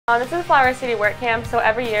This is Flower City Work Camp, so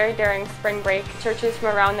every year during spring break, churches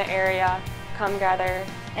from around the area come gather.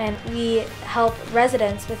 And we help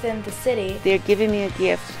residents within the city. They're giving me a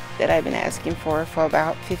gift that I've been asking for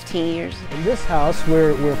about 15 years. In this house,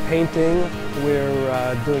 we're painting,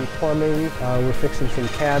 we're doing plumbing, we're fixing some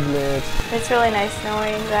cabinets. It's really nice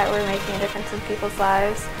knowing that we're making a difference in people's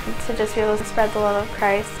lives, to just be able to spread the love of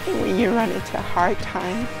Christ. And when you run into a hard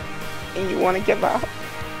time and you want to give up,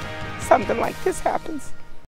 something like this happens.